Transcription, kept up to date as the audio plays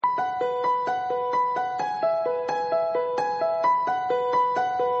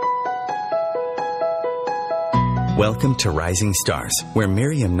Welcome to Rising Stars, where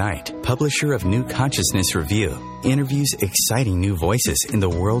Miriam Knight, publisher of New Consciousness Review, interviews exciting new voices in the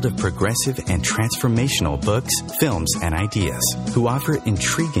world of progressive and transformational books, films, and ideas, who offer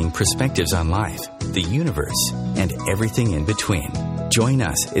intriguing perspectives on life, the universe, and everything in between. Join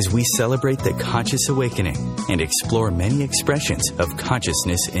us as we celebrate the conscious awakening and explore many expressions of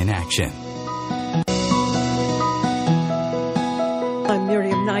consciousness in action. I'm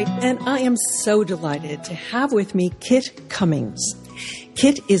Miriam Knight, and I am so delighted to have with me Kit Cummings.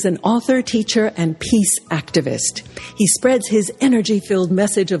 Kit is an author, teacher, and peace activist. He spreads his energy-filled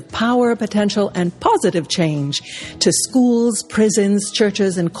message of power, potential, and positive change to schools, prisons,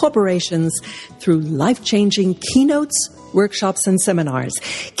 churches, and corporations through life-changing keynotes, workshops, and seminars.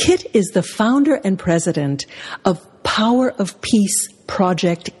 Kit is the founder and president of Power of Peace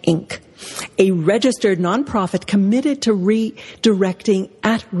Project, Inc., a registered nonprofit committed to redirecting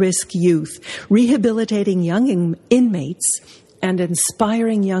at-risk youth, rehabilitating young inmates, and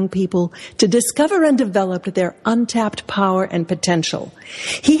inspiring young people to discover and develop their untapped power and potential.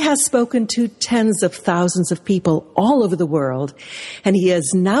 He has spoken to tens of thousands of people all over the world, and he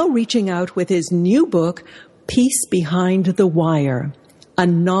is now reaching out with his new book, Peace Behind the Wire, a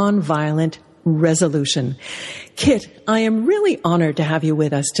nonviolent resolution. Kit, I am really honored to have you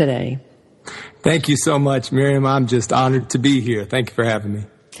with us today. Thank you so much, Miriam. I'm just honored to be here. Thank you for having me.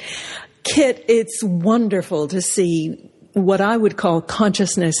 Kit, it's wonderful to see what I would call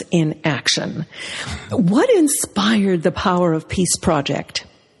consciousness in action. What inspired the Power of Peace Project?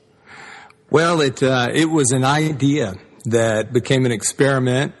 Well, it was an idea that became an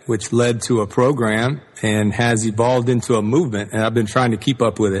experiment, which led to a program and has evolved into a movement. And I've been trying to keep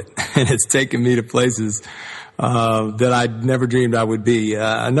up with it. And it's taken me to places that I never dreamed I would be.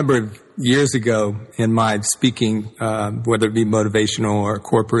 A number of years ago in my speaking, whether it be motivational or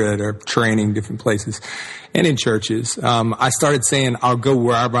corporate or training, different places, and in churches, I started saying, I'll go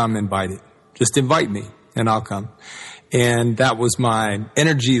wherever I'm invited. Just invite me and I'll come. And that was my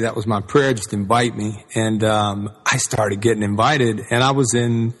energy. That was my prayer. Just invite me. And I started getting invited. And I was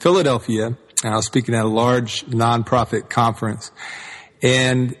in Philadelphia, and I was speaking at a large nonprofit conference.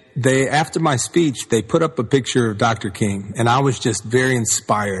 And after my speech, they put up a picture of Dr. King, and I was just very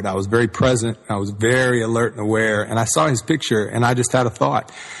inspired. I was very present. I was very alert and aware, and I saw his picture, and I just had a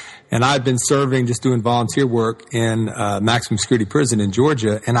thought. And I'd been serving, just doing volunteer work in maximum security prison in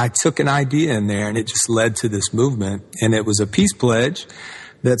Georgia, and I took an idea in there, and it just led to this movement. And it was a peace pledge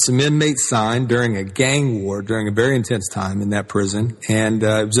that some inmates signed during a gang war, during a very intense time in that prison. And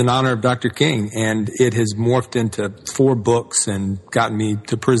it was in honor of Dr. King. And it has morphed into 4 books and gotten me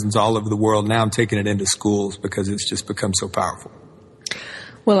to prisons all over the world. Now I'm taking it into schools because it's just become so powerful.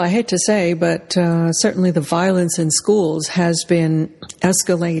 Well, I hate to say, but certainly the violence in schools has been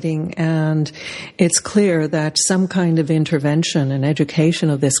escalating, and it's clear that some kind of intervention and education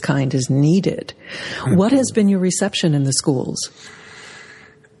of this kind is needed. What has been your reception in the schools?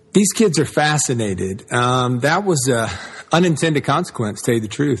 These kids are fascinated. That was a unintended consequence, to tell you the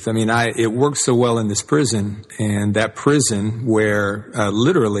truth. I mean, it worked so well in this prison, and that prison where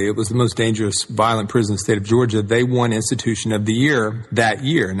literally it was the most dangerous, violent prison in the state of Georgia, they won Institution of the Year that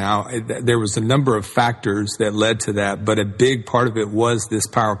year. Now, there was a number of factors that led to that, but a big part of it was this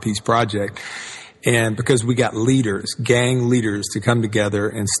Power of Peace Project. And because we got leaders, gang leaders, to come together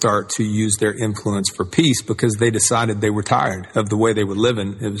and start to use their influence for peace, because they decided they were tired of the way they were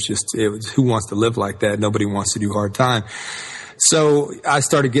living. It was who wants to live like that? Nobody wants to do hard time. So I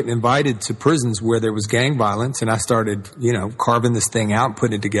started getting invited to prisons where there was gang violence, and I started, carving this thing out and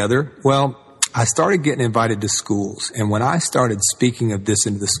putting it together. Well, I started getting invited to schools, and when I started speaking of this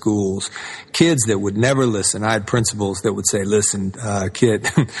into the schools, kids that would never listen, I had principals that would say, listen, kid,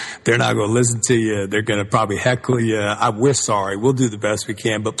 they're not going to listen to you. They're going to probably heckle you. We're sorry. We'll do the best we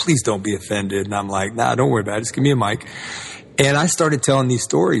can, but please don't be offended. And I'm like, nah, don't worry about it. Just give me a mic. And I started telling these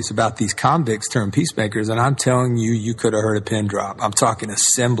stories about these convicts turned peacemakers, and I'm telling you, you could have heard a pin drop. I'm talking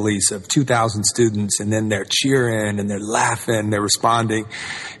assemblies of 2,000 students, and then they're cheering, and they're laughing, they're responding.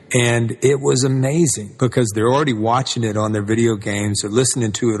 And it was amazing because they're already watching it on their video games. They're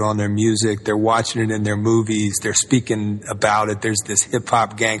listening to it on their music. They're watching it in their movies. They're speaking about it. There's this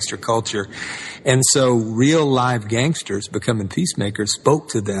hip-hop gangster culture. And so real live gangsters becoming peacemakers spoke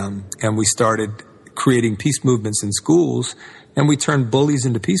to them, and we started creating peace movements in schools, and we turned bullies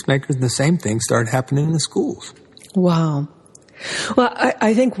into peacemakers, and the same thing started happening in the schools. Wow. Well,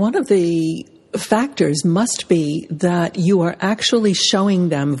 I think one of the factors must be that you are actually showing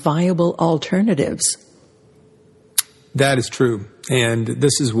them viable alternatives. That is true. And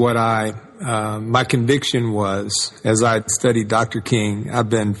this is what my conviction was as I studied Dr. King. I've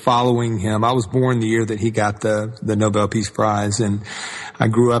been following him. I was born the year that he got the Nobel Peace Prize, and I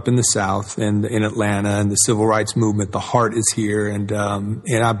grew up in the South and in Atlanta, and the civil rights movement, the heart is here. And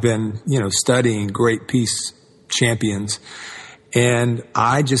I've been, studying great peace champions. And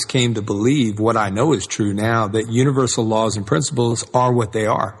I just came to believe what I know is true now, that universal laws and principles are what they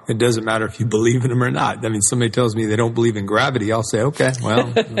are. It doesn't matter if you believe in them or not. I mean, somebody tells me they don't believe in gravity. I'll say, okay,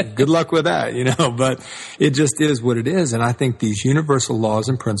 well, good luck with that, but it just is what it is. And I think these universal laws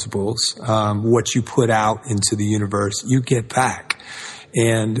and principles, what you put out into the universe, you get back.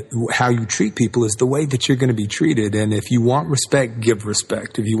 And how you treat people is the way that you're going to be treated. And if you want respect, give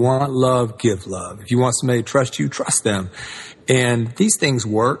respect. If you want love, give love. If you want somebody to trust you, trust them. And these things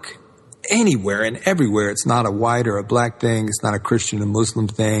work anywhere and everywhere. It's not a white or a black thing. It's not a Christian or Muslim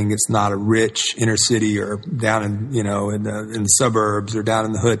thing. It's not a rich inner city or down in, in the suburbs or down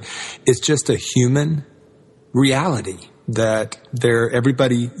in the hood. It's just a human reality that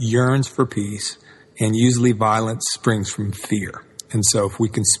everybody yearns for peace, and usually violence springs from fear. And so if we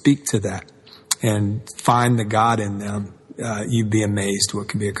can speak to that and find the God in them, you'd be amazed what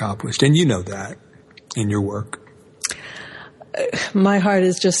can be accomplished. And you know that in your work. My heart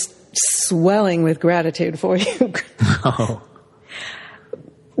is just swelling with gratitude for you. Oh.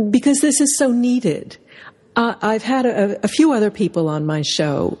 Because this is so needed. I've had a few other people on my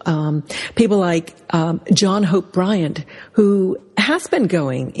show, people like John Hope Bryant, who has been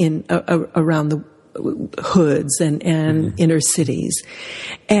going in around the hoods and inner cities,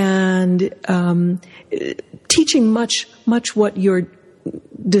 and teaching much what you're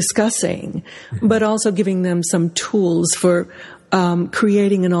discussing, but also giving them some tools for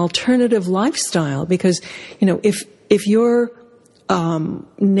creating an alternative lifestyle. Because if your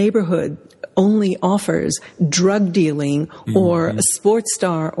neighborhood only offers drug dealing or a sports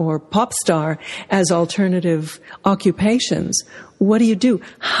star or pop star as alternative occupations, what do?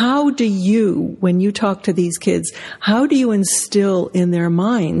 How do you, when you talk to these kids, how do you instill in their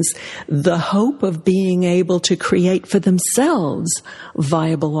minds the hope of being able to create for themselves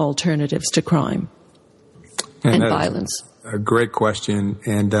viable alternatives to crime and violence? A great question.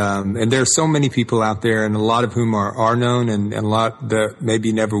 And there are so many people out there, and a lot of whom are known, and a lot that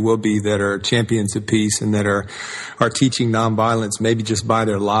maybe never will be, that are champions of peace and that are teaching nonviolence, maybe just by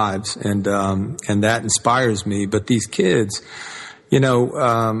their lives. And that inspires me. But these kids,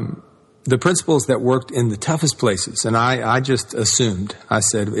 the principles that worked in the toughest places, and I just assumed, I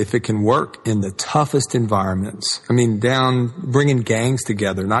said, if it can work in the toughest environments, bringing gangs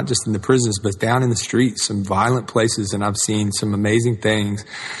together, not just in the prisons, but down in the streets, some violent places, and I've seen some amazing things.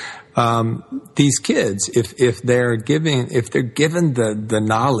 These kids, if they're given the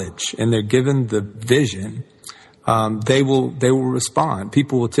knowledge and they're given the vision, they will respond.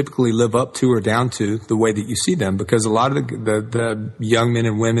 People will typically live up to or down to the way that you see them, because a lot of the young men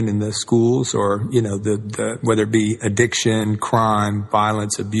and women in the schools, or whether it be addiction, crime,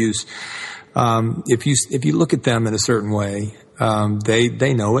 violence, abuse, if you look at them in a certain way,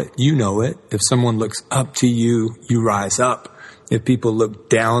 they know it, you know it. If someone looks up to you, you rise up. If people look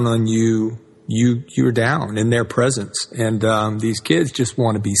down on you, you're down in their presence. And these kids just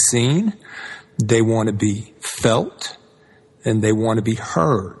want to be seen. They want to be felt, and they want to be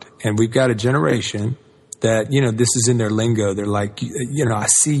heard. And we've got a generation that, this is in their lingo. They're like, I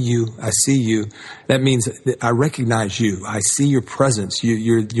see you. That means that I recognize you. I see your presence.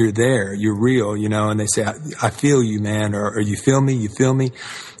 You're there. You're real, and they say, I feel you, man, or you feel me? You feel me?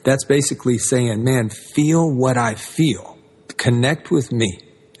 That's basically saying, man, feel what I feel. Connect with me.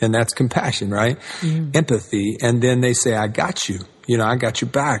 And that's compassion, right? Mm. Empathy. And then they say, I got you. I got your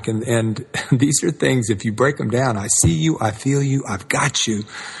back. And these are things, if you break them down, I see you, I feel you, I've got you.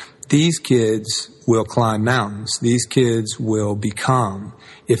 These kids will climb mountains. These kids will become,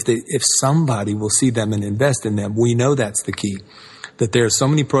 if somebody will see them and invest in them. We know that's the key. That there are so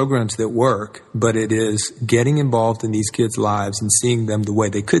many programs that work, but it is getting involved in these kids' lives and seeing them the way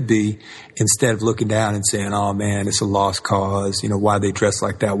they could be, instead of looking down and saying, oh man, it's a lost cause. Why they dress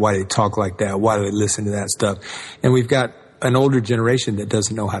like that? Why they talk like that? Why do they listen to that stuff? And we've got an older generation that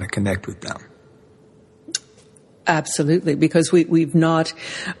doesn't know how to connect with them. Absolutely, because we've not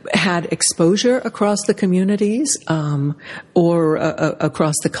had exposure across the communities or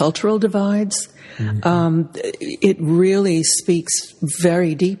across the cultural divides. Mm-hmm. It really speaks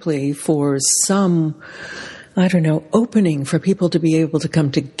very deeply for some, opening for people to be able to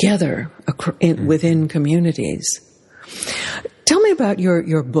come together within communities. Tell me about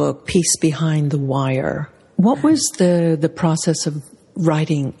your book, Peace Behind the Wire. What was the process of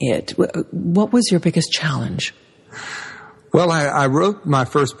writing it? What was your biggest challenge? Well, I wrote my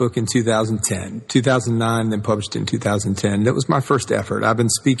first book in 2010, 2009, then published in 2010. That was my first effort. I've been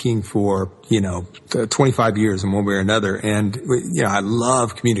speaking for, 25 years in one way or another. And, I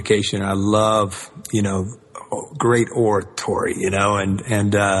love communication. I love, great oratory,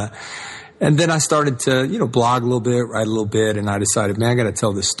 and then I started to, blog a little bit, write a little bit, and I decided, man, I got to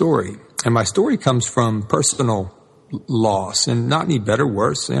tell this story. And my story comes from personal loss, and not any better,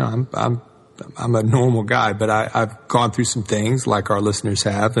 worse. I'm a normal guy, but I've gone through some things like our listeners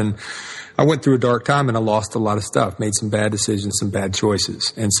have, and I went through a dark time and I lost a lot of stuff, made some bad decisions, some bad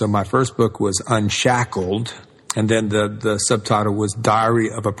choices. And so my first book was Unshackled, and then the subtitle was Diary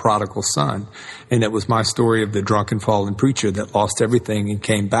of a Prodigal Son. And it was my story of the drunken fallen preacher that lost everything and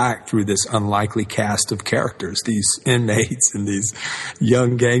came back through this unlikely cast of characters, these inmates and these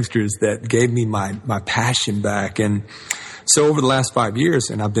young gangsters that gave me my passion back. And so over the last 5 years,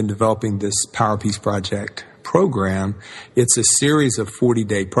 and I've been developing this Power Peace Project program, it's a series of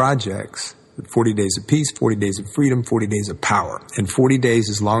 40-day projects, 40 days of peace, 40 days of freedom, 40 days of power. And 40 days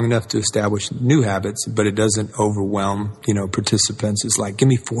is long enough to establish new habits, but it doesn't overwhelm, participants. It's like, give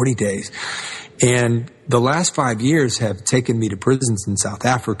me 40 days. And the last 5 years have taken me to prisons in South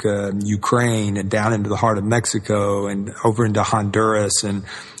Africa, and Ukraine, and down into the heart of Mexico, and over into Honduras, and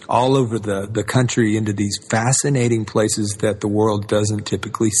all over the country, into these fascinating places that the world doesn't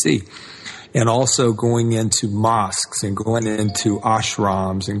typically see. And also going into mosques and going into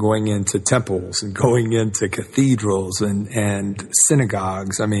ashrams and going into temples and going into cathedrals and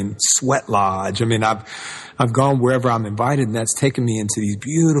synagogues. Sweat lodge. I've gone wherever I'm invited, and that's taken me into these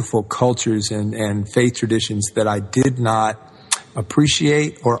beautiful cultures and faith traditions that I did not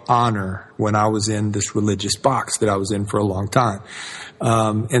appreciate or honor when I was in this religious box that I was in for a long time.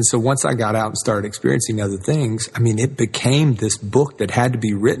 And so once I got out and started experiencing other things, it became this book that had to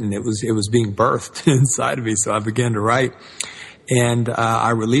be written. It was being birthed inside of me. So I began to write, and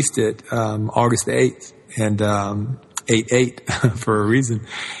I released it August 8th, and 8/8 for a reason.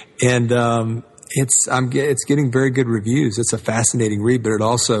 And it's getting very good reviews. It's a fascinating read, but it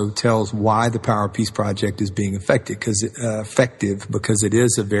also tells why the Power of Peace Project is being effective because it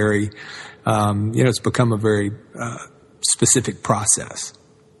is a very, it's become a very specific process.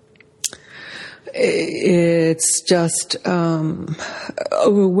 It's just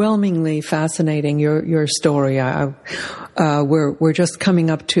overwhelmingly fascinating, your story. We're just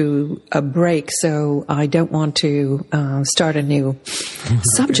coming up to a break, so I don't want to start a new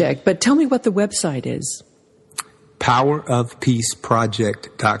subject. But tell me what the website is.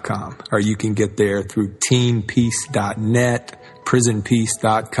 PowerofPeaceProject.com, or you can get there through teenpeace.net,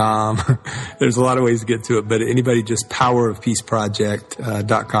 prisonpeace.com. There's a lot of ways to get to it, but anybody just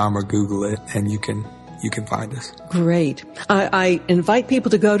powerofpeaceproject.com or Google it, and you can find us. Great. I invite people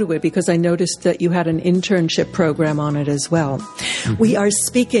to go to it because I noticed that you had an internship program on it as well. Mm-hmm. We are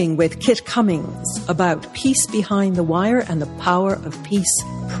speaking with Kit Cummings about Peace Behind the Wire and the Power of Peace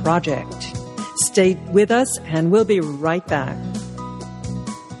Project. Stay with us, and we'll be right back.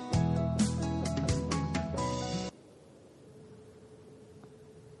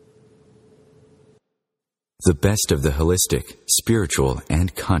 The best of the holistic, spiritual,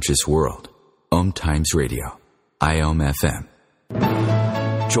 and conscious world. Om Times Radio. IOM FM.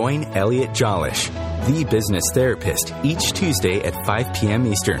 Join Elliot Jolish, the business therapist, each Tuesday at 5 p.m.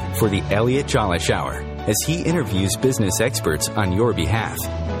 Eastern for the Elliot Jolish Hour, as he interviews business experts on your behalf.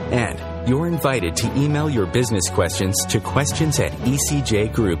 And you're invited to email your business questions to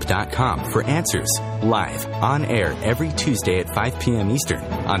questions@ecjgroup.com for answers, live, on air every Tuesday at 5 p.m. Eastern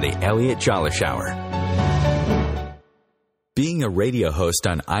on the Elliot Jolish Hour. Being a radio host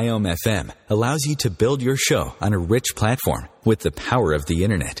on IOM FM allows you to build your show on a rich platform with the power of the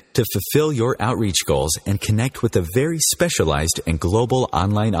internet to fulfill your outreach goals and connect with a very specialized and global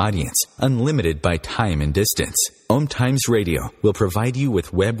online audience, unlimited by time and distance. Om Times Radio will provide you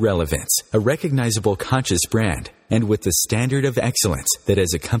with web relevance, a recognizable conscious brand, and with the standard of excellence that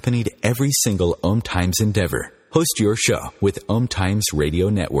has accompanied every single Om Times endeavor. Host your show with Om Times Radio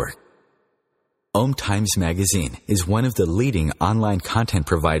Network. Om Times Magazine is one of the leading online content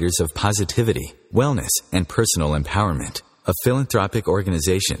providers of positivity, wellness, and personal empowerment. A philanthropic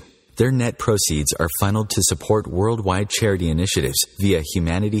organization, their net proceeds are funneled to support worldwide charity initiatives via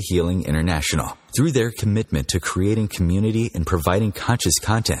Humanity Healing International. Through their commitment to creating community and providing conscious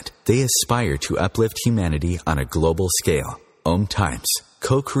content, they aspire to uplift humanity on a global scale. Om Times,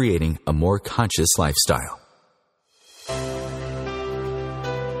 co-creating a more conscious lifestyle.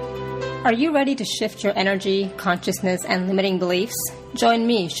 Are you ready to shift your energy, consciousness, and limiting beliefs? Join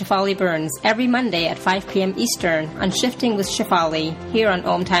me, Shefali Burns, every Monday at 5 p.m. Eastern on Shifting with Shefali here on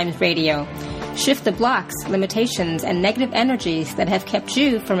Om Times Radio. Shift the blocks, limitations, and negative energies that have kept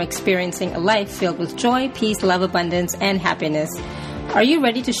you from experiencing a life filled with joy, peace, love, abundance, and happiness. Are you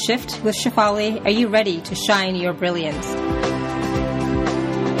ready to shift with Shefali? Are you ready to shine your brilliance?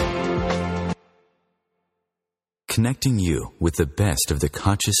 Connecting you with the best of the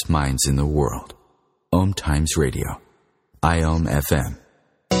conscious minds in the world. Om Times Radio. IOM FM.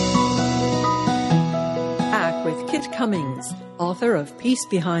 Back with Kit Cummings, author of Peace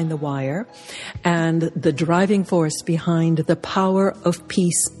Behind the Wire and the driving force behind the Power of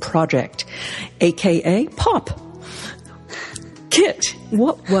Peace Project, aka POP. Kit,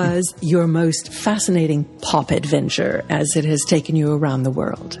 what was your most fascinating POP adventure as it has taken you around the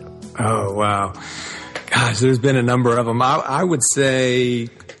world? Oh, wow. Gosh, there's been a number of them. I would say,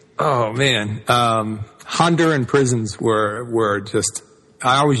 Honduran prisons were just,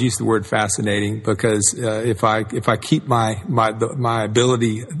 I always use the word fascinating because if I keep my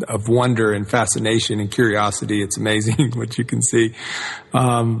ability of wonder and fascination and curiosity, it's amazing what you can see.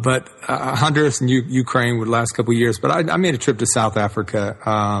 But Honduras and Ukraine were the last couple of years. But I made a trip to South Africa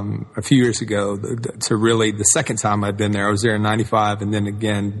a few years ago to really the second time I'd been there. I was there in '95 and then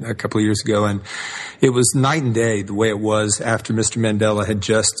again a couple of years ago, and it was night and day the way it was after Mr. Mandela had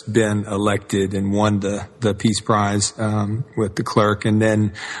just been elected and won the Peace Prize with de Klerk, and then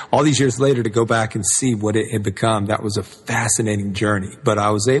all these years later to go back and see what it had become. That was a fascinating journey. But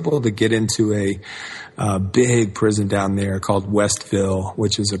I was able to get into a big prison down there called Westville,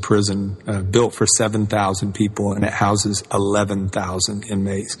 which is a prison built for 7,000 people, and it houses 11,000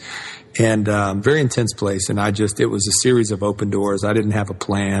 inmates. And very intense place. And it was a series of open doors. I didn't have a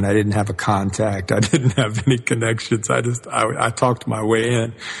plan. I didn't have a contact. I didn't have any connections. I talked my way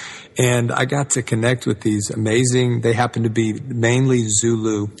in. And I got to connect with these amazing, they happen to be mainly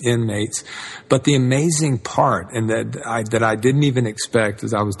Zulu inmates. But the amazing part, and that I didn't even expect,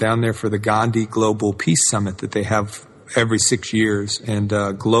 is I was down there for the Gandhi Global Peace Summit that they have every 6 years, and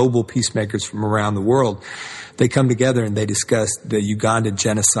global peacemakers from around the world. They come together and they discuss the Ugandan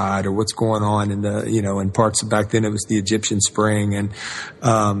genocide or what's going on in in parts of, back then it was the Egyptian Spring, and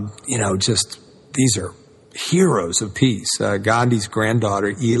just these are heroes of peace. Gandhi's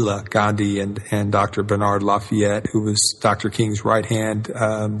granddaughter, Ela Gandhi, and Dr. Bernard Lafayette, who was Dr. King's right hand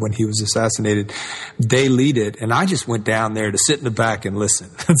when he was assassinated, they lead it. And I just went down there to sit in the back and listen.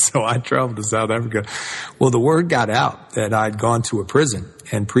 And so I traveled to South Africa. Well, the word got out that I'd gone to a prison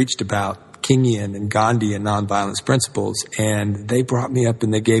and preached about Kingian and Gandhi and nonviolence principles. And they brought me up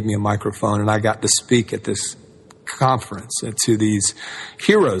and they gave me a microphone, and I got to speak at this conference to these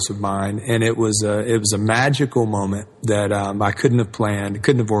heroes of mine, and it was a magical moment that I couldn't have planned,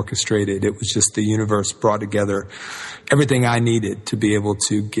 couldn't have orchestrated. It was just the universe brought together everything I needed to be able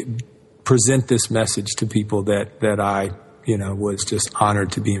to present this message to people that I was just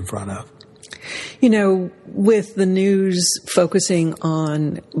honored to be in front of. With the news focusing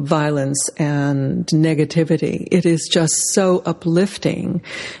on violence and negativity, it is just so uplifting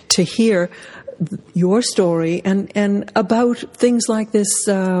to hear your story and about things like this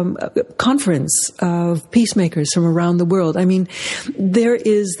conference of peacemakers from around the world. I mean, there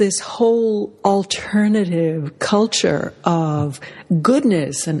is this whole alternative culture of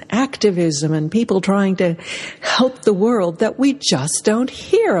goodness and activism and people trying to help the world that we just don't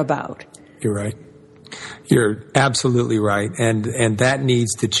hear about. You're right. You're absolutely right, and that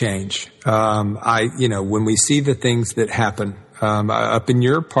needs to change. When we see the things that happen up in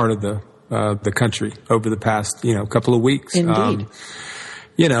your part of the country over the past couple of weeks, indeed,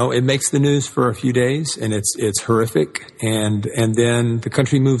 it makes the news for a few days, and it's horrific, and then the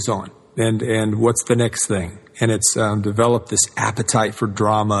country moves on, and what's the next thing? And it's developed this appetite for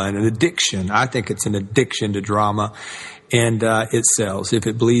drama and an addiction. I think it's an addiction to drama. And it sells. If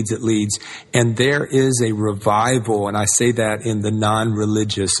it bleeds, it leads. And there is a revival, and I say that in the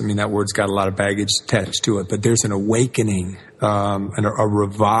non-religious. I mean, that word's got a lot of baggage attached to it, but there's an awakening, and a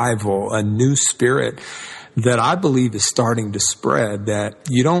revival, a new spirit that I believe is starting to spread. That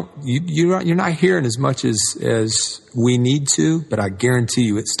you're not hearing as much as we need to, but I guarantee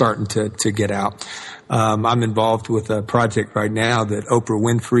you it's starting to get out. I'm involved with a project right now that Oprah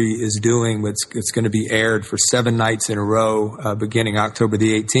Winfrey is doing. It's going to be aired for 7 nights in a row, beginning October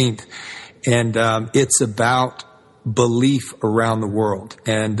the 18th. And it's about belief around the world.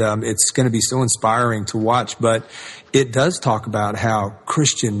 And it's going to be so inspiring to watch. But it does talk about how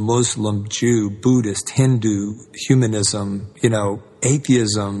Christian, Muslim, Jew, Buddhist, Hindu, humanism,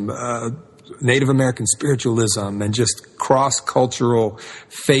 atheism, Native American spiritualism, and just cross-cultural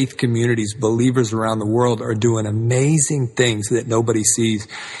faith communities, believers around the world are doing amazing things that nobody sees.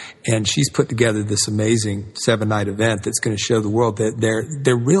 And she's put together this amazing 7-night event that's going to show the world that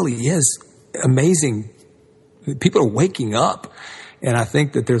there really is amazing. People are waking up. And I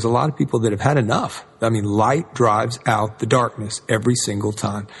think that there's a lot of people that have had enough. I mean, light drives out the darkness every single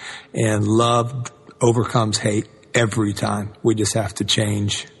time. And love overcomes hate every time. We just have to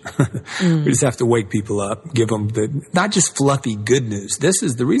change. We just have to wake people up, give them not just fluffy good news. This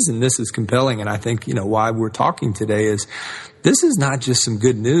is the reason this is compelling. And I think, why we're talking today is this is not just some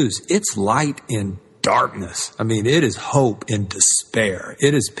good news. It's light in darkness. I mean, it is hope in despair.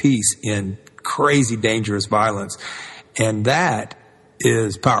 It is peace in crazy, dangerous violence. And that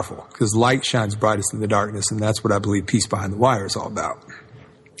is powerful because light shines brightest in the darkness. And that's what I believe Peace Behind the Wire is all about.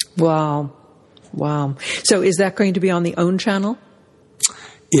 Wow. So is that going to be on the OWN channel?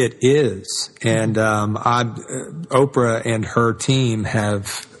 It is. And Oprah and her team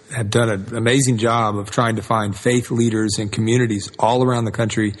have done an amazing job of trying to find faith leaders and communities all around the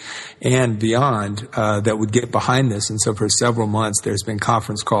country and beyond that would get behind this. And so for several months, there's been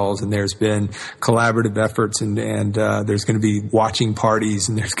conference calls and there's been collaborative efforts and there's going to be watching parties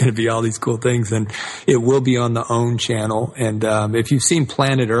and there's going to be all these cool things. And it will be on the OWN channel. And if you've seen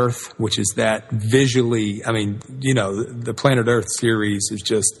Planet Earth, which is that visually, I mean, the Planet Earth series is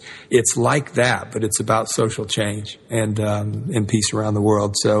just, it's like that, but it's about social change and peace around the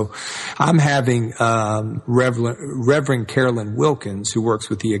world. So I'm having Reverend Carolyn Wilkins, who works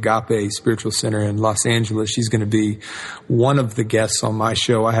with the Agape Spiritual Center in Los Angeles. She's going to be one of the guests on my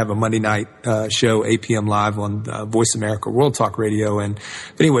show. I have a Monday night show, 8 p.m. live on Voice America World Talk Radio. And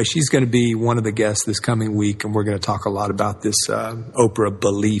anyway, she's going to be one of the guests this coming week, and we're going to talk a lot about this Oprah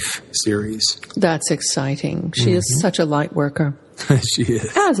Belief series. That's exciting. She is such a light worker. She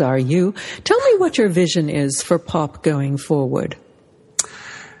is. As are you. Tell me what your vision is for pop going forward.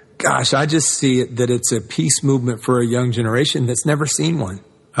 Gosh, I just see it that it's a peace movement for a young generation that's never seen one.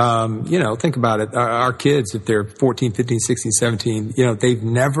 Think about it. Our kids, if they're 14, 15, 16, 17, they've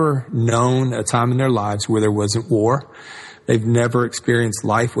never known a time in their lives where there wasn't war. They've never experienced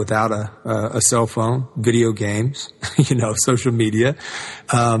life without a cell phone, video games, social media.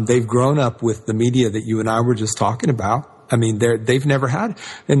 They've grown up with the media that you and I were just talking about. I mean, they've never had,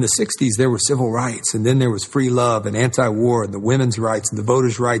 in the 60s, there were civil rights, and then there was free love and anti-war and the women's rights and the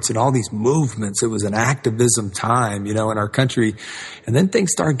voters' rights and all these movements. It was an activism time, in our country. And then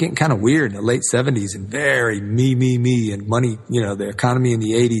things started getting kind of weird in the late 70s and very me, and money, the economy in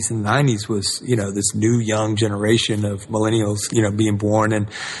the 80s and 90s was, this new young generation of millennials, being born.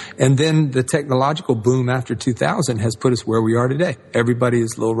 And then the technological boom after 2000 has put us where we are today. Everybody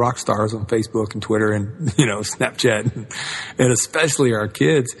is little rock stars on Facebook and Twitter and, Snapchat and especially our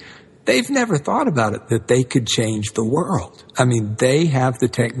kids. They've never thought about it, that they could change the world. I mean, they have the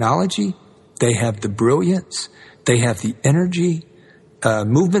technology, they have the brilliance, they have the energy.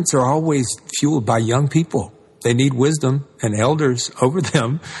 Movements are always fueled by young people. They need wisdom and elders over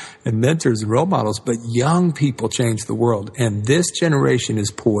them and mentors and role models, but young people change the world. And this generation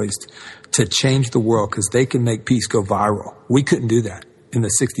is poised to change the world because they can make peace go viral. We couldn't do that in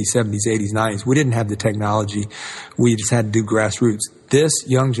the 60s, 70s, 80s, 90s. We didn't have the technology. We just had to do grassroots. This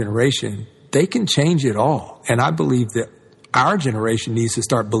young generation, they can change it all. And I believe that our generation needs to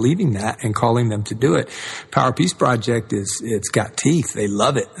start believing that and calling them to do it. Power Peace Project it's got teeth. They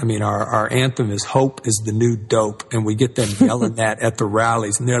love it. I mean, our anthem is hope is the new dope. And we get them yelling that at the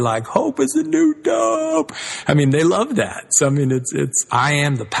rallies and they're like, hope is the new dope. I mean, they love that. So, I mean, it's I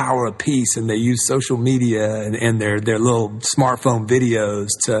am the power of peace. And they use social media and their little smartphone videos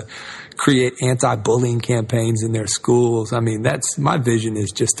to create anti-bullying campaigns in their schools. I mean, that's my vision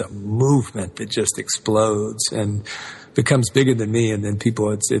is just a movement that just explodes and becomes bigger than me, and then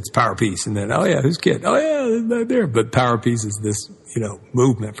people, it's Power Peace, and then, oh yeah, who's kid? Oh yeah, it's not there. But Power Peace is this,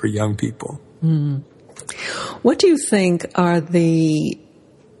 movement for young people. What do you think are the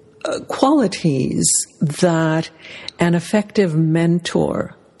qualities that an effective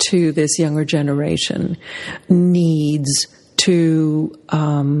mentor to this younger generation needs to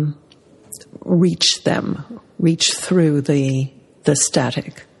reach through the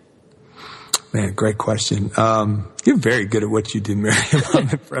static? Man, great question. You're very good at what you do, Miriam. I'm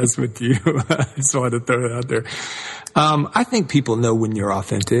impressed with you. I just wanted to throw it out there. I think people know when you're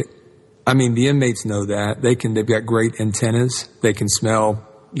authentic. I mean, the inmates know that. They've got great antennas. They can smell,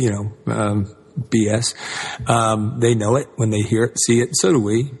 BS. They know it when they hear it, see it. So do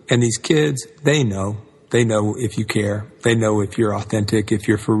we. And these kids, they know. They know if you care. They know if you're authentic, if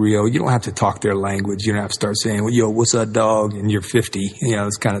you're for real. You don't have to talk their language. You don't have to start saying, well, yo, what's up, dog? And you're 50.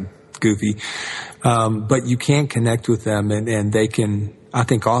 It's kind of goofy. But you can connect with them and they can, I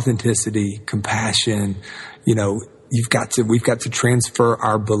think authenticity, compassion, we've got to transfer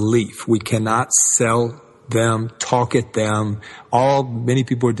our belief. We cannot sell them, talk at them. All many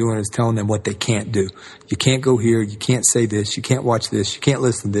people are doing is telling them what they can't do. You can't go here. You can't say this. You can't watch this. You can't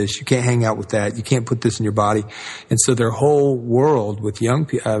listen to this. You can't hang out with that. You can't put this in your body. And so their whole world with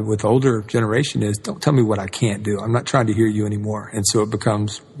with older generation is, don't tell me what I can't do. I'm not trying to hear you anymore. And so it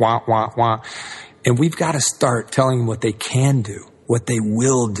becomes wah, wah, wah. And we've got to start telling them what they can do, what they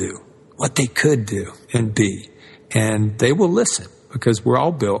will do, what they could do and be. And they will listen, because we're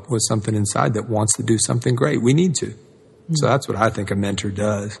all built with something inside that wants to do something great. We need to. So that's what I think a mentor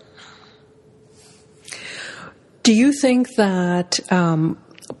does. Do you think that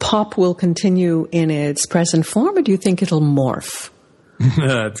pop will continue in its present form, or do you think it'll morph?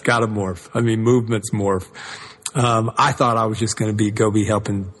 It's got to morph. I mean, movements morph. I thought I was just going to go be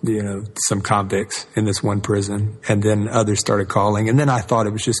helping, some convicts in this one prison. And then others started calling. And then I thought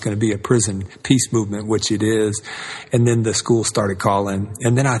it was just going to be a prison peace movement, which it is. And then the school started calling.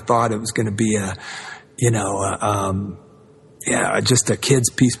 And then I thought it was going to be just a kids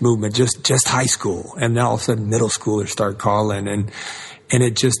peace movement, just high school. And then all of a sudden middle schoolers start calling, and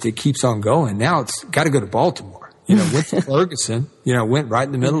it keeps on going. Now it's got to go to Baltimore. Went to Ferguson, went right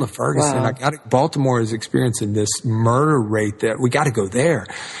in the middle of Ferguson. Wow. Baltimore is experiencing this murder rate that we got to go there.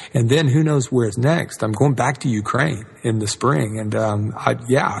 And then who knows where it's next. I'm going back to Ukraine in the spring. And, I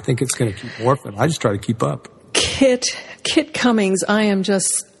think it's going to keep morphing. I just try to keep up. Kit Cummings, I am just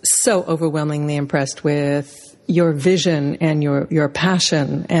so overwhelmingly impressed with your vision and your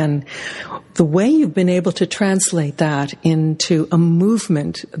passion and the way you've been able to translate that into a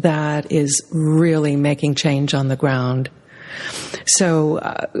movement that is really making change on the ground. So,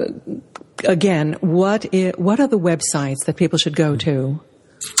 again, what are the websites that people should go to?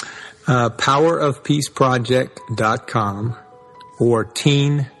 powerofpeaceproject.com or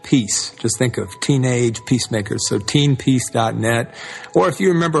Teen Peace. Just think of teenage peacemakers. So teenpeace.net. Or if you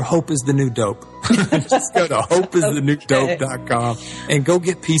remember, Hope is the New Dope. Just go to hopeisthenewdope.com and go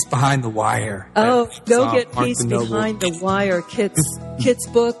get Peace Behind the Wire. Oh, go get Peace Behind the Wire. Kit's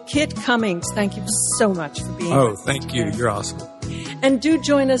book. Kit Cummings, thank you so much for being with us. Oh, thank you. You're awesome. And do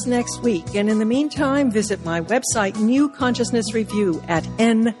join us next week. And in the meantime, visit my website, New Consciousness Review, at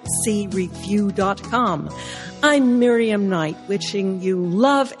ncreview.com. I'm Miriam Knight, wishing you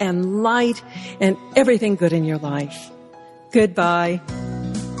love and light and everything good in your life. Goodbye.